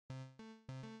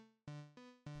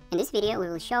In this video, we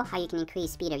will show how you can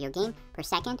increase speed of your game per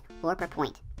second or per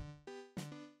point.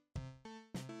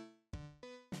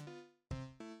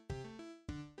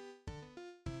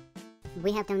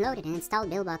 We have downloaded and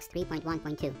installed Buildbox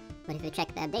 3.1.2, but if you check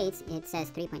the updates, it says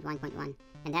 3.1.1,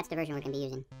 and that's the version we're going to be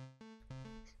using.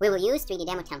 We will use 3D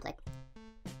demo template.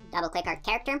 Double-click our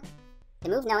character. The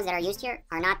move nodes that are used here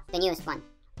are not the newest one.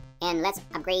 And let's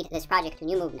upgrade this project to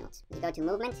new move nodes. We go to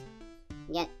Movement,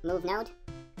 get Move Node,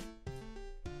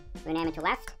 rename it to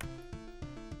Left,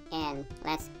 and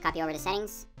let's copy over the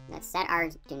settings. Let's set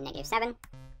ours to -7,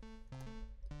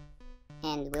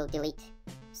 and we'll delete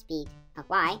speed of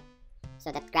Y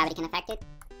so that gravity can affect it,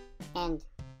 and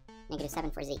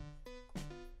 -7 for Z.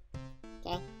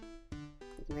 Okay,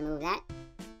 we can remove that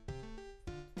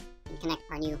and connect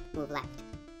our new move left.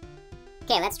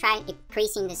 Okay, let's try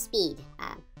increasing the speed.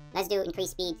 Let's do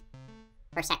increase speed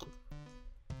per second.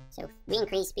 So if we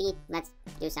increase speed, let's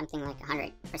do something like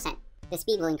 100%. The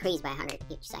speed will increase by 100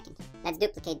 each second. Let's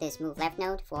duplicate this move left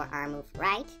node for our move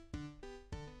right,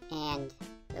 and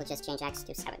we'll just change X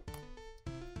to 7.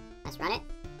 Let's run it,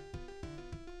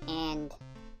 and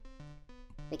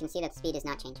we can see that the speed is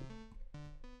not changing.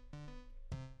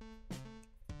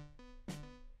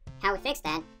 How we fix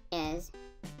that is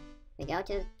we go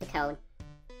to the code,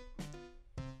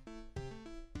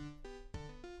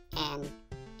 and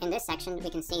in this section we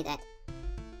can see that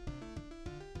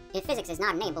if physics is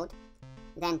not enabled,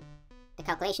 then the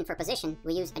calculation for position,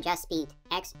 we use adjust speed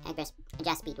X, adjust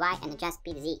speed Y, and adjust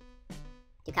speed Z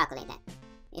to calculate that.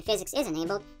 If physics is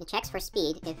enabled, it checks for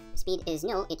speed. If speed is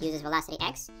null, it uses velocity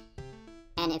X,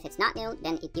 and if it's not null,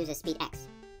 then it uses speed X.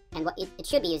 And what it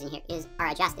should be using here is our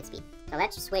adjusted speed. So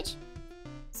let's switch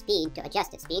speed to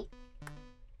adjusted speed,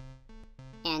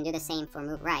 and do the same for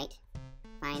move right.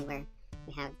 Find where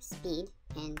we have speed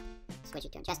and switch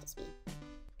it to adjusted speed.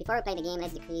 Before we play the game,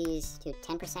 let's decrease to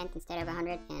 10% instead of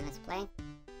 100, and let's play.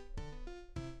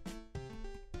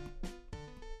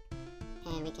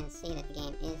 And we can see that the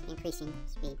game is increasing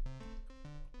speed.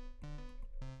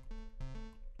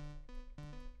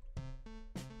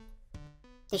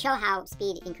 To show how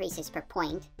speed increases per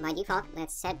point, by default,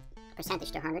 let's set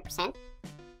percentage to 100%.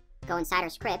 Go inside our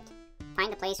script,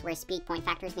 find the place where speed point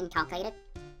factor has been calculated,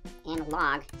 and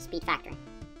log speed factor.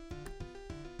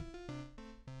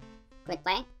 Click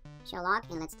play, show log,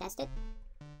 and let's test it.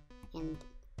 And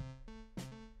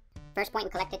first point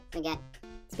we collected, we get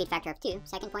speed factor of 2.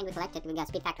 Second point we collected, we got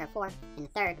speed factor of 4. And the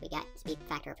third, we got speed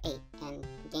factor of 8. And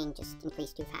the game just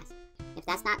increased too fast. If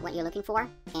that's not what you're looking for,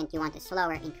 and you want a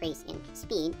slower increase in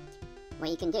speed, what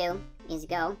you can do is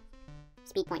go,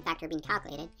 speed point factor being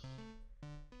calculated.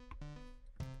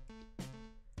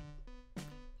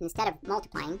 Instead of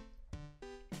multiplying,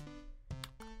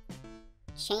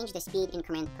 change the speed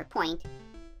increment per point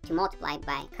to multiply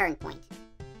by current point,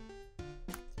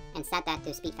 and set that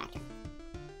to speed factor.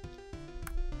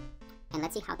 And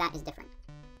let's see how that is different.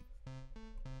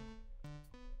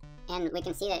 And we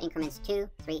can see that increments 2,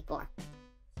 3, 4.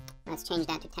 Let's change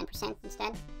that to 10%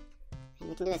 instead. And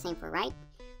we can do the same for right.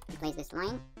 Replace this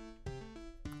line.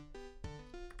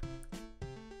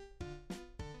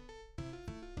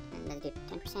 And let's do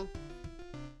 10%.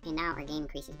 And now our game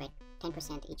increases by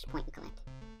 10% each point we collect.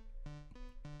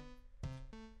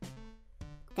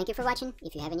 Thank you for watching.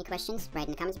 If you have any questions, write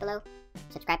in the comments below.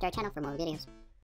 Subscribe to our channel for more videos.